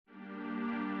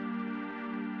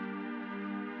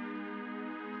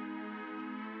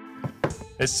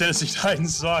It's Tennessee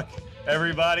Titans suck,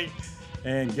 everybody.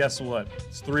 And guess what?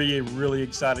 It's three really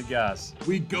excited guys.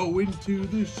 We go into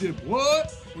the ship.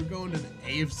 What? We're going to the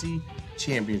AFC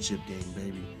Championship game,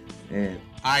 baby. And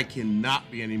I cannot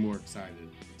be any more excited.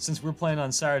 Since we're playing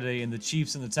on Saturday and the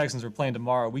Chiefs and the Texans are playing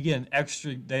tomorrow, we get an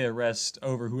extra day of rest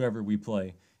over whoever we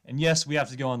play. And yes, we have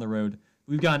to go on the road.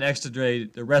 We've got an extra day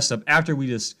to rest up after we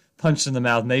just punched in the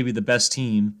mouth maybe the best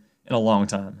team in a long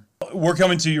time. We're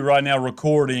coming to you right now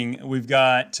recording. We've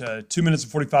got 2 minutes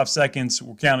and 45 seconds.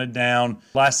 We're counted down.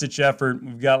 Last-ditch effort.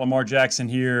 We've got Lamar Jackson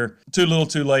here. Too little,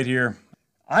 too late here.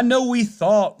 I know we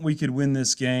thought we could win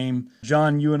this game.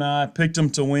 John, you and I picked them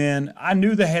to win. I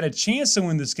knew they had a chance to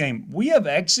win this game. We have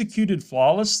executed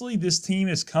flawlessly. This team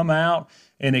has come out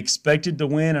and expected to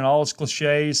win and all its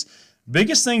cliches.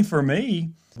 Biggest thing for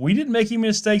me, we didn't make any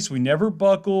mistakes. We never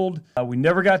buckled. We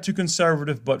never got too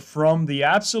conservative. But from the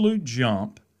absolute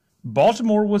jump,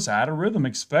 Baltimore was out of rhythm,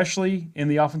 especially in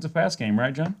the offensive pass game,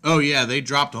 right, John? Oh, yeah, they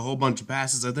dropped a whole bunch of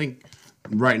passes. I think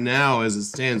right now, as it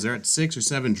stands, they're at 6 or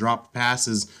 7 dropped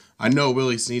passes. I know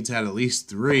Willie Snead's had at least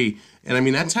 3. And, I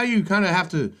mean, that's how you kind of have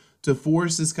to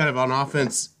force this kind of on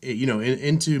offense,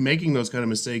 into making those kind of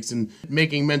mistakes and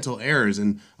making mental errors.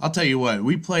 And I'll tell you what,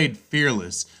 we played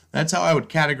fearless. That's how I would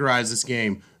categorize this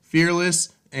game.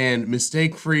 Fearless and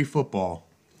mistake-free football.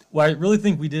 What I really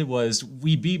think we did was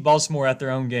we beat Baltimore at their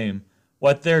own game.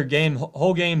 What their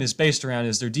whole game is based around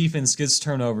is their defense gets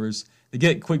turnovers, they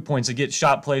get quick points, they get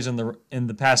shot plays in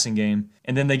the passing game,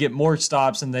 and then they get more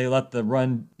stops and they let the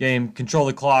run game control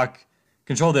the clock,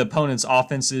 control the opponent's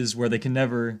offenses where they can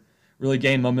never really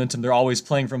gain momentum. They're always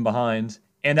playing from behind.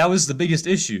 And that was the biggest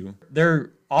issue.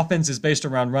 Their offense is based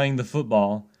around running the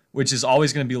football, which is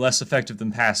always going to be less effective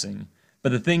than passing.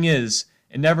 But the thing is,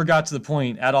 it never got to the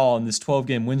point at all in this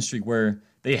 12-game win streak where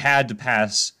they had to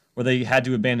pass, where they had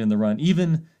to abandon the run.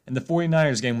 Even in the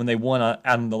 49ers game when they won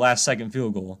on the last-second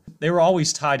field goal, they were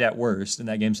always tied at worst in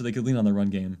that game so they could lean on the run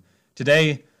game.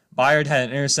 Today, Byard had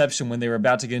an interception when they were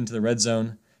about to get into the red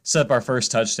zone, set up our first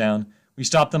touchdown. We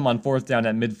stopped them on 4th down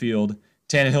at midfield.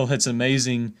 Tannehill hits an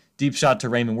amazing deep shot to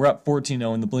Raymond. We're up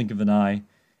 14-0 in the blink of an eye.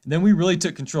 And then we really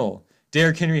took control.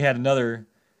 Derrick Henry had another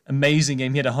amazing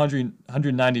game. He had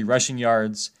 190 rushing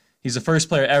yards. He's the first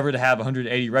player ever to have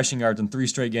 180 rushing yards in 3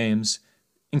 straight games,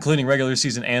 including regular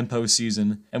season and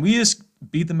postseason. And we just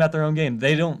beat them at their own game.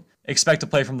 They don't expect to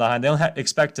play from behind. They don't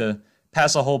expect to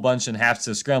pass a whole bunch and have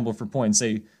to scramble for points.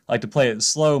 They like to play it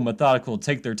slow, methodical,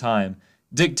 take their time,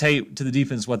 dictate to the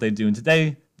defense what they do. And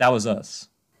today, that was us.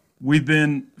 We've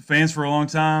been fans for a long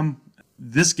time.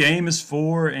 This game is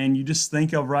for, and you just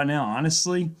think of right now,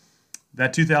 honestly,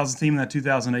 that 2000 team and that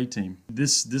 2008 team.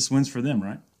 This wins for them,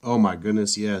 right? Oh, my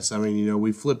goodness, yes. I mean,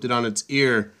 we flipped it on its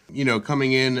ear,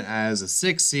 coming in as a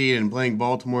 6 seed and playing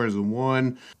Baltimore as a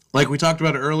 1. Like we talked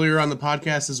about earlier on the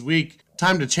podcast this week,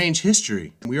 time to change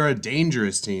history. We are a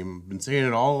dangerous team. I've been saying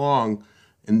it all along,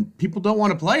 and people don't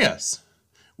want to play us.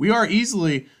 We are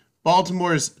easily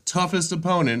Baltimore's toughest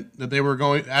opponent that they were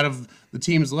going out of the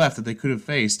teams left that they could have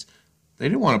faced. They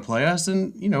didn't want to play us,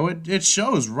 and, it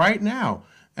shows right now.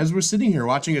 As we're sitting here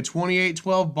watching a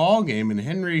 28-12 ball game and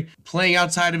Henry playing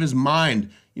outside of his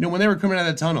mind. When they were coming out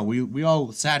of the tunnel, we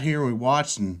all sat here and we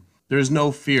watched, and there's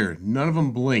no fear. None of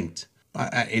them blinked.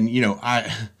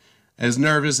 I as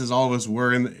nervous as all of us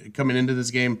were coming into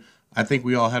this game, I think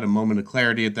we all had a moment of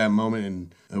clarity at that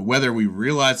moment. And whether we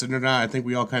realized it or not, I think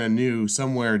we all kind of knew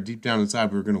somewhere deep down inside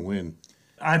we were going to win.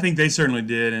 I think they certainly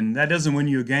did, and that doesn't win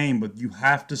you a game, but you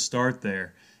have to start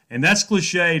there. And that's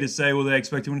cliche to say, well, they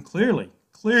expect to win.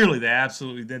 Clearly, they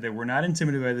absolutely did. They were not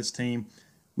intimidated by this team.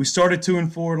 We started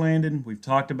 2-4, Landon. We've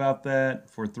talked about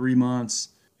that for 3 months.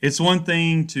 It's one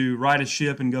thing to ride a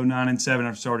ship and go 9-7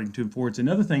 after starting 2-4. It's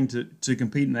another thing to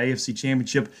compete in the AFC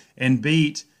Championship and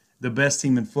beat the best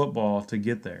team in football to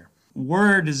get there.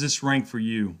 Where does this rank for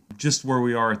you, just where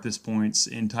we are at this point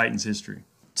in Titans history?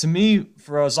 To me,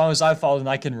 for as long as I've followed and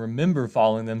I can remember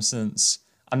following them since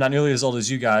I'm not nearly as old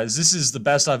as you guys, this is the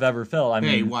best I've ever felt.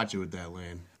 Hey, watch it with that,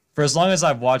 Land. For as long as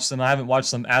I've watched them, I haven't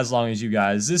watched them as long as you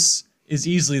guys. This is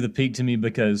easily the peak to me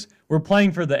because we're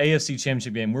playing for the AFC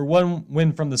Championship game. We're 1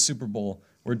 win from the Super Bowl.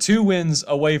 We're 2 wins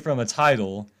away from a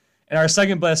title. And our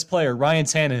second best player, Ryan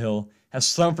Tannehill,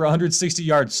 has thrown for 160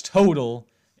 yards total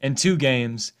in 2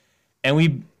 games. And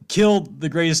we killed the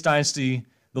greatest dynasty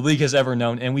the league has ever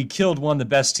known. And we killed one of the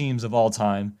best teams of all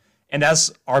time. And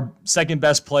as our second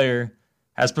best player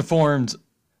has performed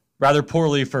rather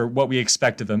poorly for what we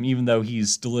expect of him, even though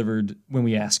he's delivered when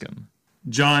we ask him.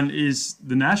 John, is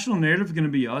the national narrative going to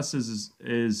be us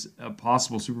as a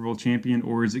possible Super Bowl champion,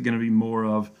 or is it going to be more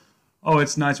of, oh,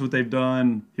 it's nice what they've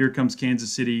done, here comes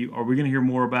Kansas City? Are we going to hear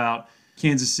more about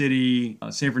Kansas City,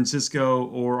 San Francisco,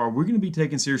 or are we going to be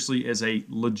taken seriously as a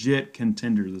legit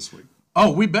contender this week?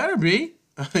 Oh, we better be.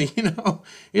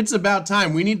 It's about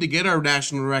time. We need to get our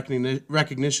national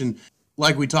recognition,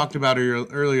 like we talked about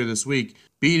earlier this week.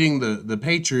 Beating the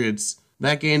Patriots,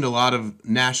 that gained a lot of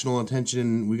national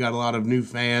attention. We got a lot of new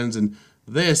fans, and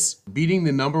this, beating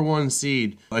the number one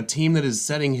seed, a team that is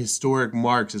setting historic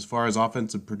marks as far as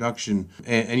offensive production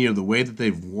and the way that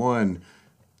they've won,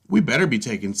 we better be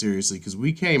taken seriously because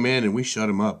we came in and we shut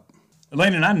them up.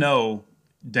 Elaine, and I know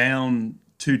down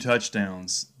 2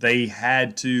 touchdowns, they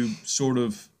had to sort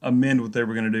of amend what they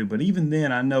were going to do. But even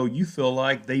then, I know you feel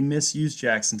like they misused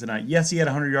Jackson tonight. Yes, he had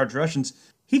 100 yards rushing.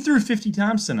 He threw 50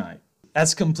 times tonight.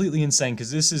 That's completely insane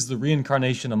because this is the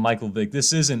reincarnation of Michael Vick.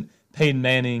 This isn't Peyton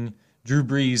Manning, Drew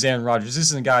Brees, Aaron Rodgers. This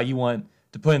isn't a guy you want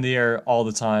to put in the air all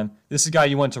the time. This is a guy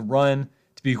you want to run,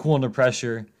 to be cool under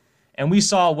pressure. And we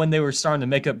saw when they were starting to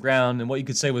make up ground and what you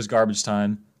could say was garbage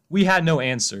time, we had no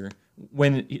answer.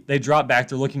 When they drop back,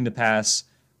 they're looking to pass.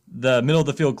 The middle of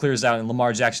the field clears out and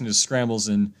Lamar Jackson just scrambles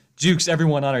and jukes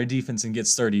everyone on our defense and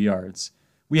gets 30 yards.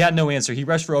 We had no answer. He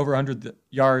rushed for over 100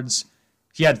 yards.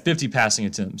 He had 50 passing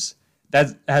attempts.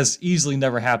 That has easily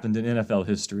never happened in NFL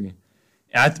history.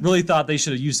 And I really thought they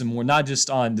should have used him more, not just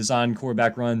on design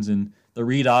quarterback runs and the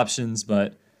read options,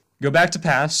 but go back to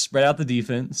pass, spread out the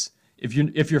defense.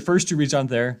 If your first 2 reads aren't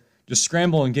there, just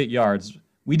scramble and get yards.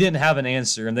 We didn't have an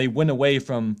answer, and they went away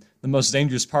from the most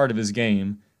dangerous part of his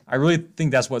game. I really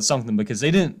think that's what sunk them because they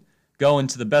didn't go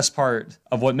into the best part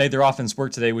of what made their offense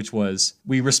work today, which was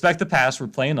we respect the pass, we're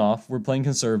playing off, we're playing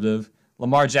conservative.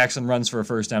 Lamar Jackson runs for a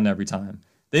first down every time.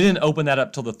 They didn't open that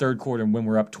up till the third quarter when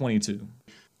we're up 22.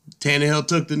 Tannehill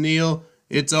took the kneel.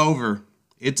 It's over.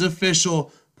 It's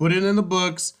official. Put it in the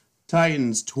books.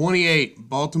 Titans 28,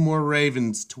 Baltimore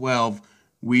Ravens 12.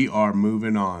 We are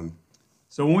moving on.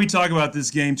 So when we talk about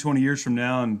this game 20 years from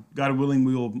now, and God willing,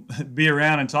 we will be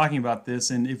around and talking about this,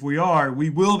 and if we are, we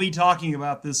will be talking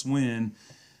about this win.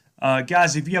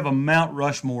 Guys, if you have a Mount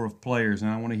Rushmore of players,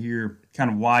 and I want to hear kind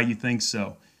of why you think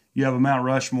so, you have a Mount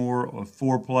Rushmore of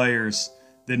 4 players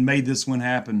that made this win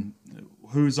happen.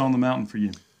 Who's on the mountain for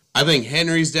you? I think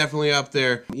Henry's definitely up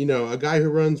there. A guy who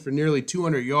runs for nearly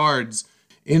 200 yards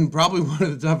in probably one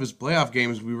of the toughest playoff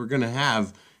games we were going to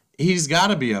have. He's got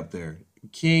to be up there.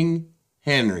 King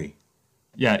Henry.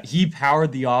 Yeah, he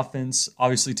powered the offense.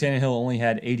 Obviously, Tannehill only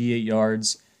had 88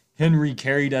 yards. Henry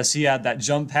carried us. He had that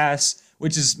jump pass,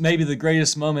 which is maybe the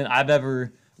greatest moment I've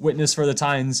ever witnessed for the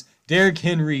Titans. Derrick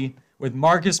Henry with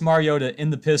Marcus Mariota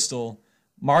in the pistol.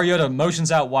 Mariota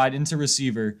motions out wide into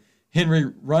receiver.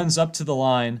 Henry runs up to the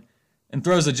line and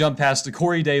throws a jump pass to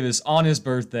Corey Davis on his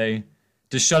birthday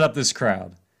to shut up this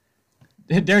crowd.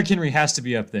 Derrick Henry has to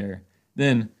be up there.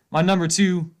 Then my number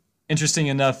 2, interesting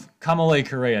enough, Kamalei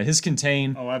Correa. His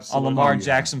contain on Lamar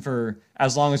Jackson for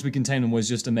as long as we contained him was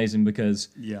just amazing because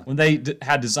when they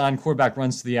had designed quarterback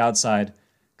runs to the outside,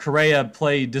 Correa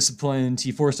played disciplined.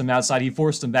 He forced him outside. He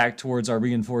forced him back towards our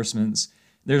reinforcements.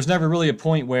 There's never really a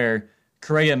point where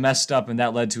Correa messed up and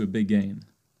that led to a big gain.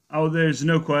 Oh, there's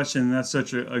no question. That's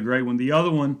such a great one. The other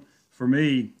one for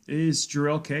me is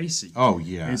Jurrell Casey. Oh,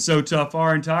 yeah. It's so tough.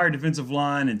 Our entire defensive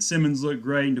line and Simmons looked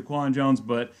great and DaQuan Jones,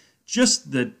 but just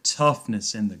the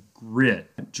toughness and the grit.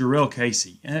 Jurrell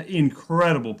Casey,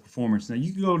 incredible performance. Now,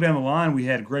 you can go down the line. We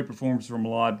had a great performance from a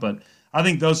lot, but I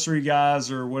think those 3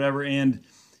 guys or whatever. And,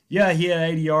 yeah, he had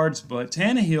 80 yards, but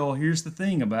Tannehill, here's the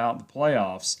thing about the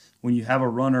playoffs. When you have a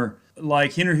runner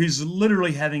like Henry who's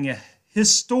literally having a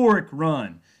historic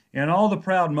run, and all the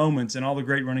proud moments and all the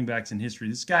great running backs in history.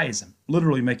 This guy is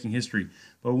literally making history.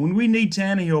 But when we need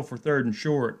Tannehill for 3rd and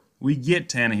short, we get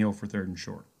Tannehill for 3rd and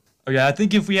short. Oh, yeah, I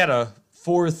think if we had a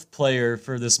 4th player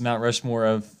for this Mount Rushmore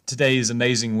of today's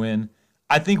amazing win,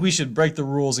 I think we should break the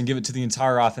rules and give it to the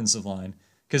entire offensive line.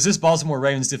 Because this Baltimore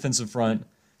Ravens defensive front,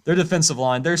 their defensive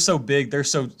line, they're so big, they're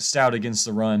so stout against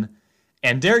the run.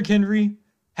 And Derrick Henry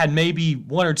had maybe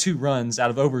 1 or 2 runs out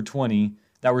of over 20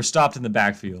 that were stopped in the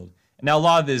backfield. Now, a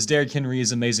lot of this, Derrick Henry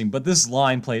is amazing, but this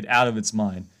line played out of its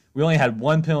mind. We only had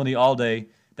 1 penalty all day.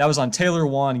 That was on Taylor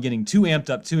Wan getting too amped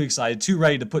up, too excited, too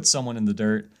ready to put someone in the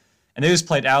dirt. And they just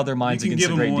played out of their minds against a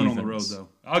great defense. You can give them 1 on the road, though.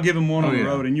 I'll give them 1 on the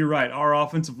road. And you're right. Our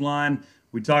offensive line,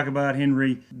 we talk about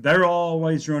Henry, they're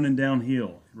always running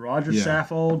downhill. Roger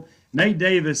Saffold, Nate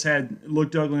Davis had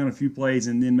looked ugly on a few plays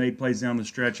and then made plays down the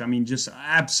stretch. I mean, just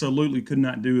absolutely could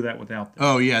not do that without them.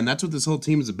 Oh, yeah, and that's what this whole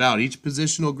team is about. Each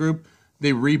positional group,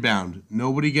 they rebound.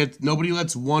 Nobody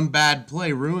lets one bad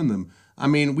play ruin them. I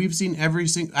mean,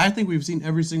 I think we've seen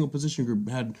every single position group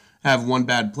have one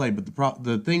bad play. But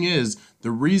the thing is,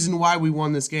 the reason why we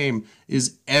won this game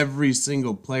is every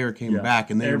single player came back,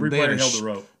 and they had held the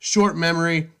rope. Short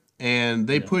memory, and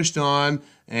they pushed on.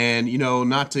 And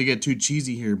not to get too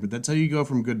cheesy here, but that's how you go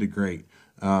from good to great.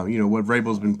 What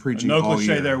Vrabel's been preaching no all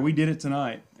cliche year. there. We did it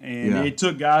tonight, and it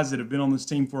took guys that have been on this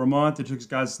team for a month. It took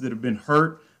guys that have been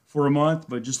hurt for a month.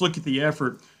 But just look at the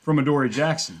effort from Adoree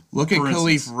Jackson. Look at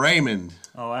Khalif Raymond.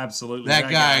 Oh, absolutely.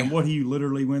 That guy. And what he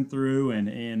literally went through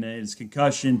and his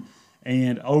concussion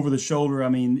and over the shoulder. I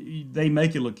mean, they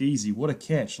make it look easy. What a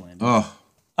catch, Landon. Oh.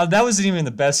 That wasn't even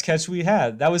the best catch we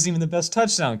had. That was even the best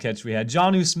touchdown catch we had.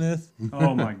 Jonnu Smith.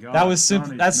 Oh, my God.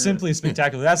 That's simply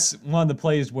spectacular. That's one of the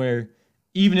plays where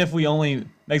even if we only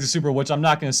make the Super Bowl, which I'm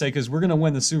not going to say because we're going to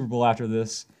win the Super Bowl after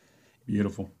this.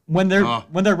 Beautiful. When they're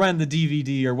running the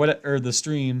DVD or the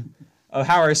stream of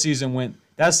how our season went,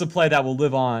 that's the play that will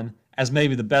live on as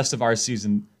maybe the best of our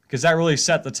season because that really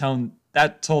set the tone.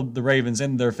 That told the Ravens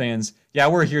and their fans, yeah,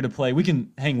 we're here to play. We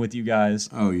can hang with you guys.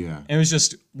 Oh, yeah. And it was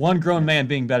just one grown man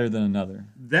being better than another.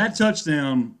 That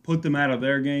touchdown put them out of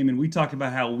their game, and we talked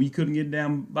about how we couldn't get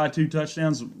down by 2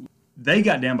 touchdowns. They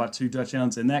got down by 2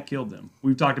 touchdowns, and that killed them.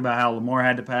 We've talked about how Lamar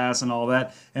had to pass and all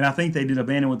that, and I think they did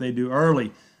abandon what they do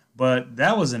early, but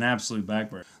that was an absolute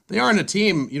backbreaker. They aren't a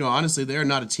team, honestly, they are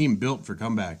not a team built for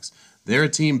comebacks. They're a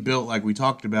team built, like we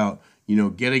talked about,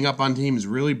 getting up on teams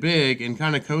really big and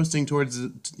kind of coasting towards,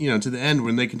 to the end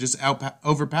when they can just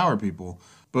overpower people.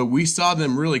 But we saw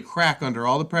them really crack under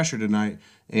all the pressure tonight,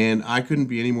 and I couldn't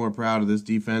be any more proud of this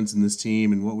defense and this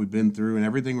team and what we've been through and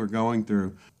everything we're going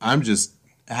through. I'm just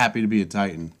happy to be a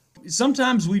Titan.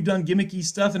 Sometimes we've done gimmicky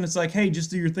stuff, and it's like, hey,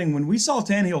 just do your thing. When we saw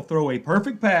Tannehill throw a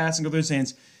perfect pass and go through his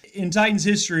hands, in Titans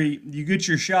history, you get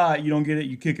your shot, you don't get it,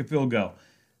 you kick a field goal.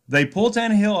 They pull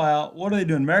Tannehill out. What are they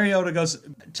doing? Mariota goes,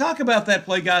 talk about that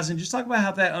play, guys, and just talk about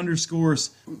how that underscores.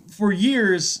 For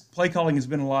years, play calling has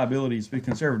been a liability. It's been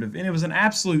conservative, and it was an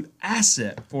absolute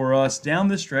asset for us down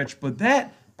the stretch, but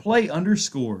that play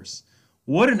underscores.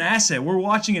 What an asset. We're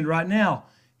watching it right now.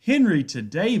 Henry to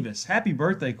Davis. Happy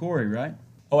birthday, Corey, right?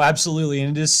 Oh, absolutely.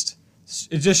 And it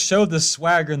just showed the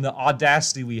swagger and the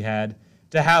audacity we had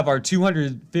to have our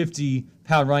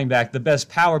 250-pound running back, the best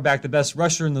power back, the best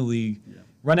rusher in the league,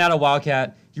 run out a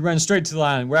Wildcat. He runs straight to the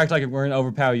line. We're acting like we're going to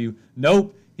overpower you.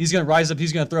 Nope. He's going to rise up.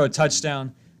 He's going to throw a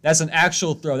touchdown. That's an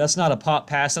actual throw. That's not a pop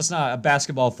pass. That's not a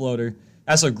basketball floater.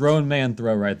 That's a grown man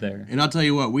throw right there. And I'll tell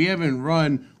you what, we haven't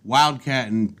run Wildcat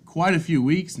in quite a few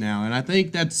weeks now, and I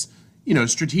think that's,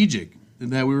 strategic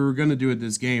that we were going to do at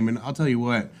this game. And I'll tell you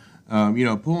what,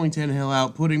 pulling Tannehill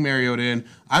out, putting Mariota in,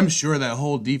 I'm sure that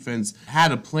whole defense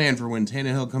had a plan for when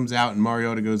Tannehill comes out and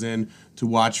Mariota goes in to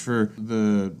watch for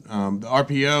the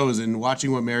RPOs and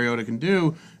watching what Mariota can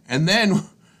do. And then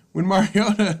when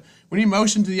he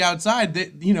motioned to the outside,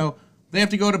 they have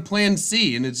to go to plan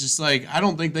C. And it's just like, I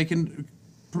don't think they can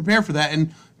prepare for that.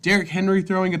 And Derrick Henry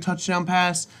throwing a touchdown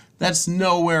pass, that's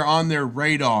nowhere on their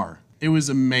radar. It was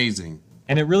amazing.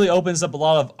 And it really opens up a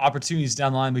lot of opportunities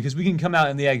down the line because we can come out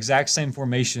in the exact same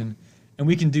formation and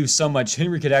we can do so much.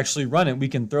 Henry could actually run it. We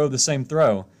can throw the same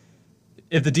throw.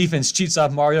 If the defense cheats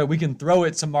off Mariota, we can throw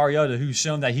it to Mariota, who's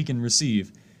shown that he can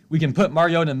receive. We can put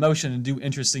Mariota in motion and do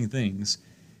interesting things.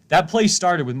 That play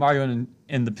started with Mariota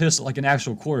in the pistol like an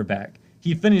actual quarterback.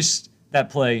 He finished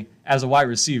that play as a wide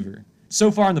receiver.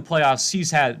 So far in the playoffs,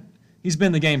 he's been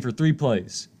in the game for 3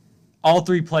 plays. All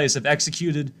 3 plays have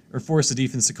executed or forced the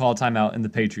defense to call a timeout in the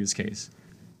Patriots case.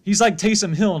 He's like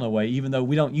Taysom Hill in a way, even though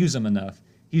we don't use him enough.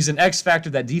 He's an X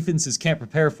factor that defenses can't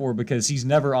prepare for because he's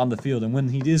never on the field. And when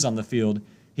he is on the field,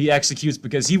 he executes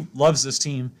because he loves this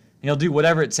team, and he'll do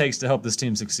whatever it takes to help this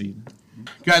team succeed.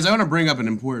 Guys, I want to bring up an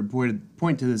important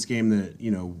point to this game that,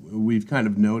 we've kind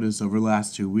of noticed over the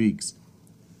last 2 weeks.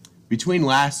 Between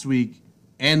last week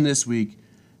and this week,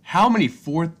 how many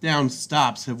 4th down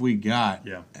stops have we got?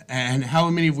 Yeah. And how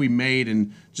many have we made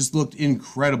and just looked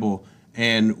incredible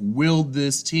and willed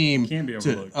this team Can't be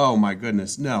overlooked. Oh my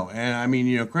goodness, no. And I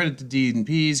mean, credit to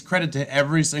D&Ps, credit to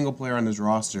every single player on this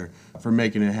roster for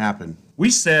making it happen. We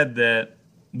said that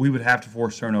we would have to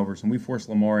force turnovers, and we forced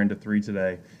Lamar into 3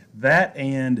 today. That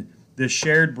and the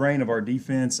shared brain of our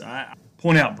defense. I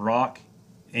point out Brock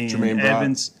and Jermaine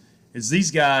Evans. Is these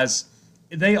guys,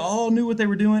 they all knew what they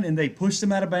were doing, and they pushed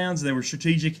him out of bounds, and they were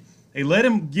strategic. They let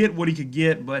him get what he could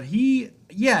get, but he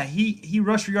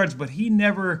rushed for yards, but he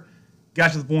never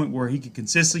got to the point where he could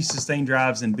consistently sustain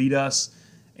drives and beat us.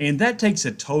 And that takes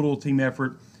a total team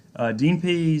effort. Dean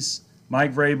Pease,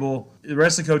 Mike Vrabel, the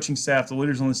rest of the coaching staff, the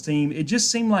leaders on this team, it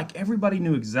just seemed like everybody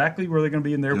knew exactly where they're going to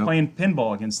be, and they were playing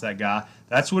pinball against that guy.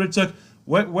 That's what it took.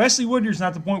 Wesley Woodyard's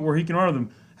not the point where he can run them.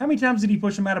 How many times did he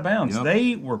push them out of bounds? Yep.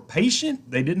 They were patient.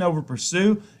 They didn't over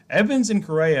pursue. Evans and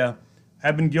Correa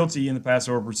have been guilty in the past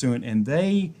over pursuing, and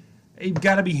they've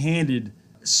got to be handed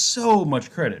so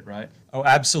much credit, right? Oh,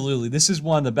 absolutely. This is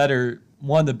one of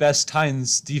the best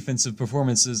Titans defensive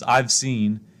performances I've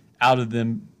seen out of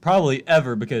them probably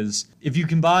ever, because if you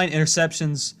combine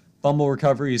interceptions, fumble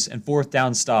recoveries, and fourth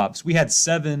down stops, we had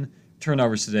 7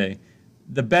 turnovers today.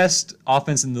 The best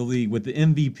offense in the league with the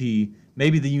MVP,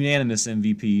 maybe the unanimous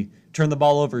MVP, turned the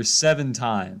ball over 7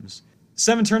 times.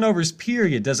 7 turnovers,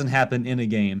 period, doesn't happen in a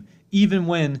game, even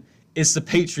when it's the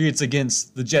Patriots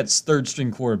against the Jets'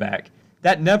 third-string quarterback.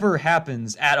 That never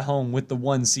happens at home with the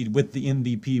 1 seed, with the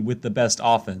MVP, with the best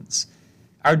offense.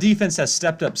 Our defense has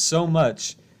stepped up so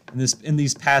much in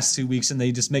these past 2 weeks, and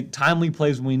they just make timely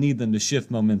plays when we need them to shift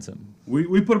momentum.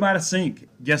 We put them out of sync.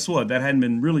 Guess what? That hadn't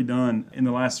been really done in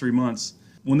the last 3 months.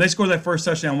 When they scored that first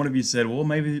touchdown, one of you said, well,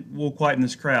 maybe we'll quieten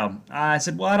this crowd. I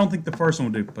said, well, I don't think the first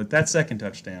one will do, but that second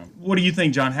touchdown. What do you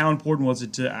think, John? How important was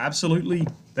it to absolutely,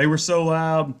 they were so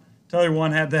loud, Tyler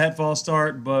one had that false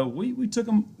start, but we took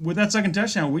them, with that second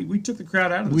touchdown, we took the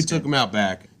crowd out of this We took them out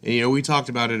back. And, we talked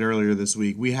about it earlier this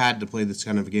week. We had to play this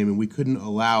kind of a game, and we couldn't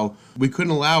allow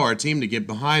our team to get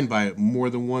behind by more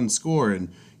than 1 score. And,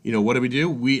 what did we do?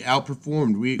 We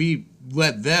outperformed. We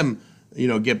let them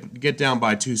get down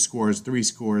by 2 scores, 3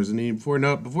 scores, and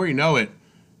before you know it,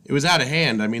 it was out of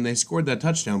hand. I mean, they scored that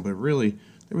touchdown, but really,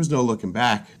 there was no looking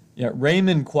back. Yeah,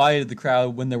 Raymond quieted the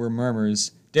crowd when there were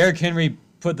murmurs. Derrick Henry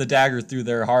put the dagger through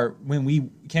their heart when we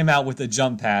came out with a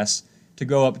jump pass to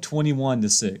go up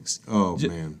 21-6. Oh,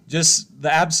 man. Just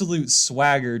the absolute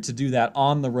swagger to do that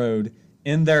on the road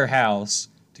in their house,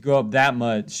 to go up that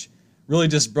much, really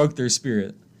just broke their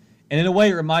spirit. And in a way,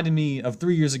 it reminded me of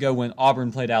 3 years ago when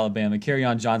Auburn played Alabama,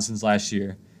 Kerryon Johnson's last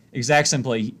year. Exact same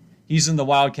play. He's in the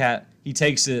Wildcat. He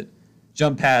takes it,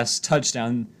 jump pass,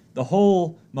 touchdown. The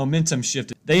whole momentum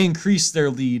shifted. They increased their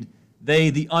lead.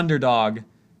 They, the underdog,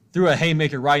 threw a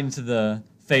haymaker right into the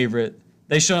favorite.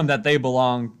 They showed them that they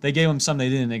belonged. They gave them something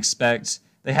they didn't expect.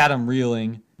 They had them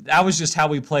reeling. That was just how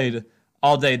we played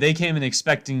all day. They came in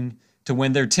expecting to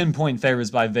win. They're 10-point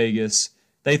favorites by Vegas.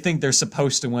 They think they're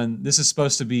supposed to win. This is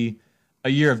supposed to be a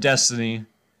year of destiny.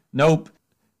 Nope.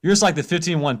 You're just like the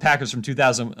 15-1 Packers from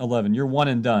 2011. You're one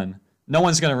and done. No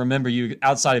one's going to remember you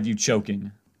outside of you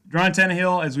choking. Ryan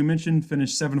Tannehill, as we mentioned,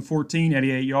 finished 7-14,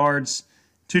 88 yards,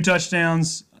 2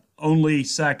 touchdowns, only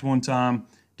sacked 1 time.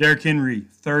 Derrick Henry,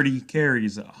 30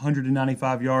 carries,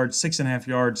 195 yards, 6.5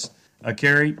 yards a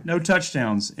carry. No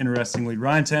touchdowns, interestingly.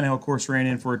 Ryan Tannehill, of course, ran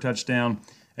in for a touchdown.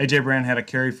 A.J. Brown had a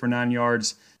carry for 9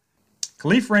 yards.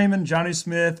 Khalif Raymond, Jonnu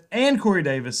Smith, and Corey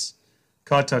Davis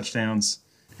caught touchdowns.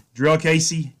 Jarrell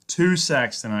Casey, 2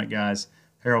 sacks tonight, guys.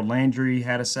 Harold Landry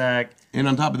had a sack. And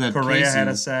on top of that, Correa had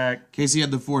a sack. Casey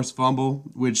had the forced fumble,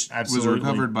 which was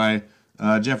recovered by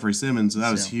Jeffrey Simmons, so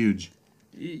that was huge.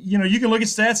 You can look at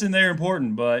stats and they're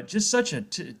important, but just such a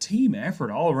team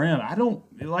effort all around.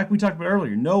 Like we talked about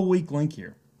earlier, no weak link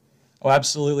here. Oh,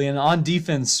 absolutely. And on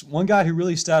defense, one guy who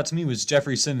really stood out to me was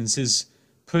Jeffrey Simmons. His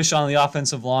push on the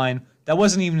offensive line, that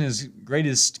wasn't even his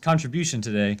greatest contribution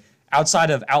today. Outside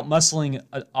of out-muscling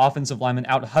offensive linemen,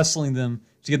 out-hustling them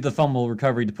to get the fumble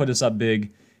recovery to put us up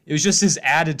big, it was just his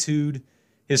attitude,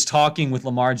 his talking with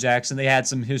Lamar Jackson. They had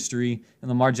some history in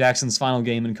Lamar Jackson's final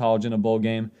game in college in a bowl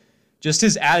game. Just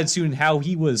his attitude and how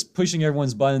he was pushing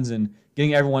everyone's buttons and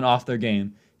getting everyone off their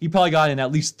game. He probably got in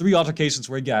at least 3 altercations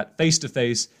where he got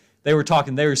face-to-face. They were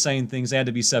talking, they were saying things, they had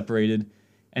to be separated.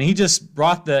 And he just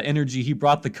brought the energy, he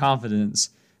brought the confidence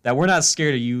that we're not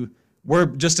scared of you. We're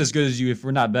just as good as you if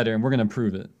we're not better, and we're going to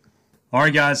prove it. All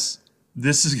right, guys.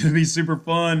 This is going to be super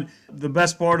fun. The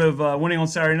best part of winning on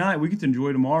Saturday night, we get to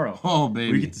enjoy tomorrow. Oh,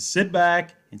 baby. We get to sit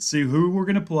back and see who we're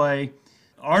going to play.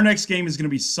 Our next game is going to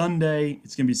be Sunday.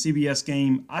 It's going to be a CBS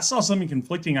game. I saw something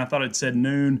conflicting. I thought it said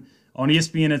noon. On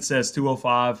ESPN, it says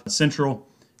 2:05 Central.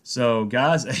 So,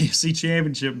 guys, AFC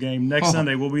Championship game next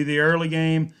Sunday will be the early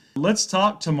game. Let's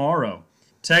talk tomorrow.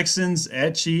 Texans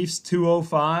at Chiefs,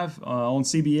 2:05 on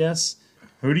CBS.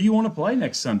 Who do you want to play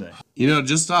next Sunday?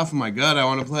 Just off of my gut, I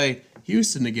want to play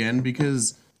Houston again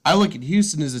because I look at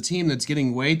Houston as a team that's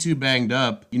getting way too banged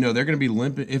up. They're going to be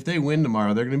limping. If they win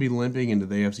tomorrow, they're going to be limping into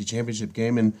the AFC Championship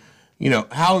game. And,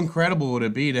 how incredible would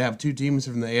it be to have 2 teams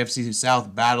from the AFC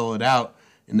South battle it out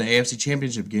in the AFC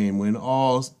Championship game when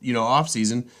all,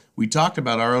 offseason, we talked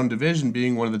about our own division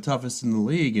being one of the toughest in the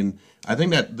league. And I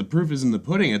think that the proof is in the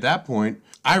pudding at that point.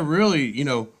 I really,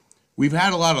 we've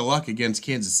had a lot of luck against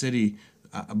Kansas City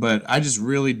But I just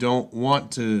really don't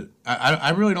want to.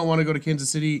 I really don't want to go to Kansas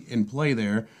City and play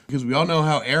there because we all know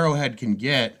how Arrowhead can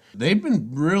get. They've been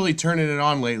really turning it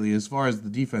on lately as far as the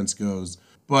defense goes.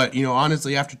 But,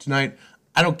 honestly, after tonight,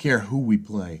 I don't care who we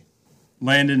play.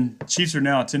 Landon, Chiefs are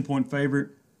now a 10-point favorite.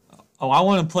 Oh, I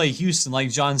want to play Houston. Like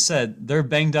John said, they're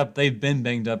banged up. They've been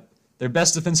banged up. Their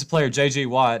best defensive player, J.J.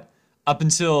 Watt, up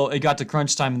until it got to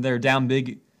crunch time and they're down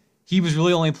big, he was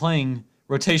really only playing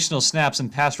rotational snaps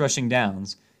and pass rushing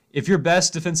downs. If your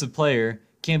best defensive player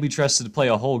can't be trusted to play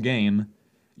a whole game,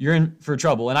 you're in for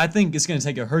trouble. And I think it's going to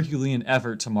take a Herculean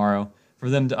effort tomorrow for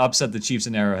them to upset the Chiefs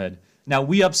in Arrowhead. Now,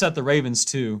 we upset the Ravens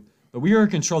too, but we were in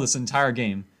control this entire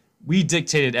game. We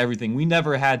dictated everything. We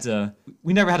never had to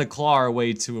claw our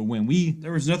way to a win.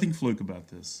 There was nothing fluke about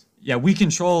this. Yeah, we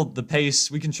controlled the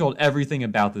pace. We controlled everything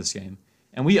about this game.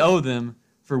 And we owe them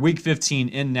for Week 15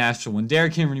 in Nashville. When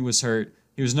Derrick Henry was hurt,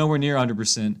 he was nowhere near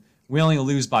 100%. We only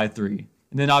lose by 3.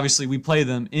 And then obviously we play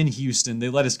them in Houston. They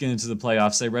let us get into the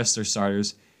playoffs. They rest their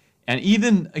starters. And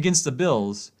even against the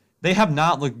Bills, they have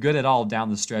not looked good at all down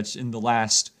the stretch in the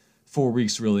last 4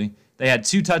 weeks, really. They had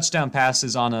 2 touchdown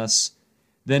passes on us.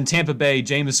 Then Tampa Bay,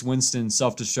 Jameis Winston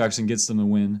self-destructs and gets them a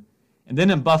win. And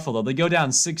then in Buffalo, they go down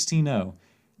 16-0.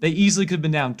 They easily could have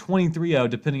been down 23-0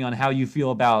 depending on how you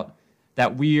feel about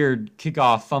that weird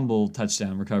kickoff fumble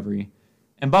touchdown recovery.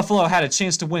 And Buffalo had a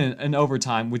chance to win in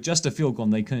overtime with just a field goal,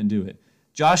 and they couldn't do it.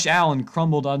 Josh Allen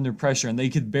crumbled under pressure, and they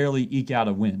could barely eke out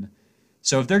a win.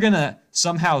 So if they're going to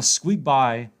somehow squeak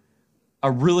by a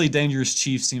really dangerous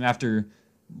Chiefs team after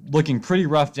looking pretty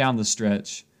rough down the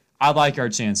stretch, I like our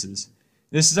chances.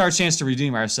 This is our chance to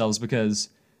redeem ourselves because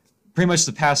pretty much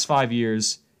the past 5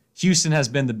 years, Houston has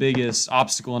been the biggest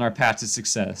obstacle in our path to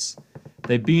success.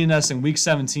 They've beaten us in Week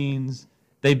 17s.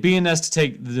 They've beaten us to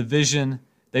take the division.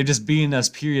 They've just beaten us,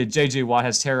 period. J.J. Watt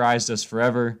has terrorized us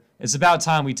forever. It's about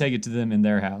time we take it to them in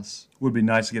their house. Would be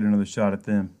nice to get another shot at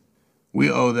them.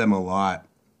 We owe them a lot.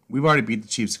 We've already beat the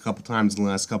Chiefs a couple times in the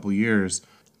last couple years.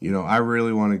 I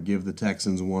really want to give the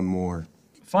Texans one more.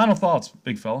 Final thoughts,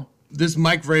 big fella. This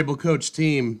Mike Vrabel coach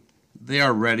team, they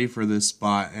are ready for this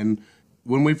spot. And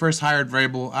when we first hired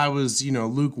Vrabel, I was,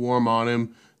 lukewarm on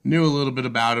him. Knew a little bit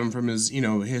about him from his,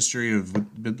 history of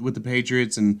with the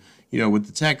Patriots and, with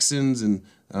the Texans and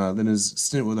then his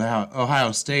stint with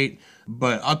Ohio State.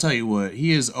 But I'll tell you what,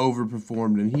 he has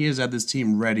overperformed and he has had this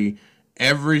team ready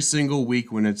every single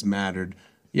week when it's mattered.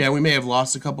 Yeah, we may have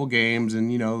lost a couple games and,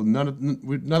 none of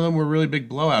them were really big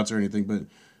blowouts or anything, but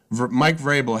Mike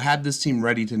Vrabel had this team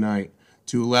ready tonight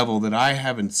to a level that I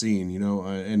haven't seen,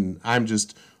 and I'm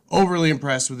just overly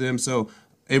impressed with him. So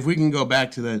if we can go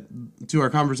back to our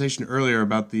conversation earlier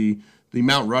about the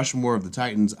Mount Rushmore of the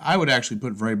Titans, I would actually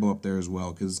put Vrabel up there as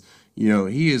well because,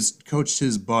 he has coached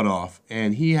his butt off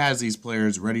and he has these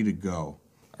players ready to go.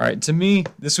 All right, to me,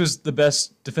 this was the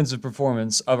best defensive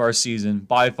performance of our season.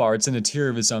 By far, it's in a tier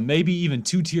of its own, maybe even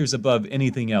 2 tiers above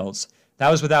anything else. That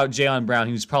was without Jayon Brown,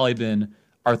 who's probably been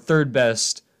our 3rd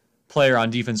best player on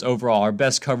defense overall, our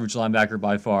best coverage linebacker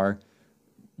by far.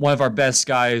 One of our best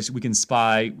guys, we can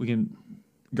spy, we can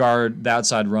guard the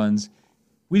outside runs.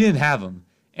 We didn't have him.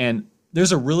 And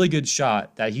there's a really good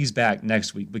shot that he's back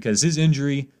next week because his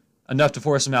injury, enough to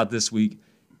force him out this week,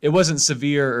 it wasn't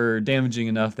severe or damaging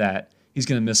enough that he's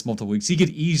going to miss multiple weeks. He could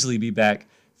easily be back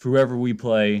for whoever we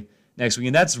play next week.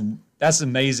 And that's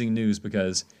amazing news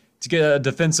because to get a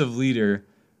defensive leader,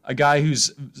 a guy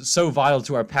who's so vital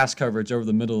to our pass coverage over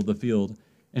the middle of the field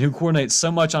and who coordinates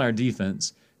so much on our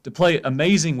defense, to play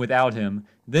amazing without him,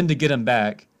 then to get him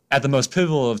back at the most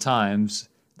pivotal of times,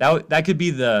 that could be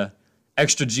the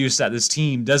extra juice that this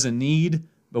team doesn't need,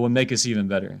 but would make us even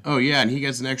better. Oh, yeah, and he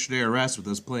gets an extra day of rest with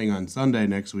us playing on Sunday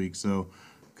next week. So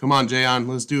come on, Jayon,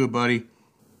 let's do it, buddy.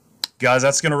 Guys,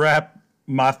 that's going to wrap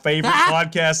my favorite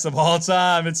podcast of all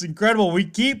time. It's incredible. We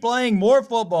keep playing more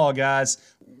football, guys.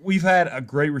 We've had a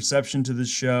great reception to this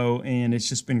show, and it's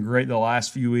just been great the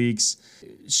last few weeks.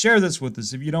 Share this with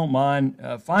us if you don't mind.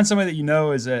 Find somebody that you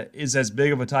know is as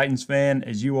big of a Titans fan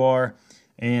as you are,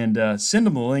 and send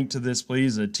them a link to this,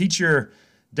 please. Teach your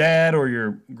dad or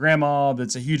your grandma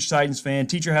that's a huge Titans fan,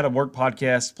 teach her how to work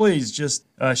podcast. Please just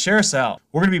share us out.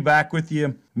 We're going to be back with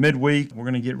you midweek. We're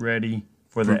going to get ready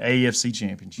for the AFC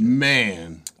Championship.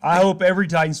 Man. I hope every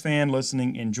Titans fan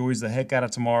listening enjoys the heck out of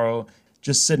tomorrow,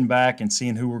 just sitting back and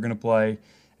seeing who we're going to play.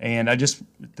 And I just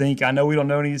think, I know we don't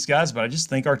know any of these guys, but I just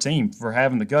thank our team for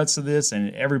having the guts of this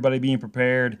and everybody being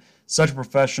prepared, such a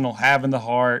professional, having the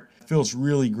heart. It feels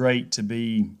really great to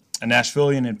be a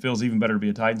Nashvilleian, and it feels even better to be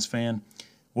a Titans fan.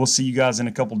 We'll see you guys in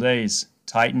a couple days.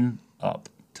 Tighten up.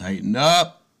 Tighten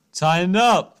up. Tighten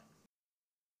up.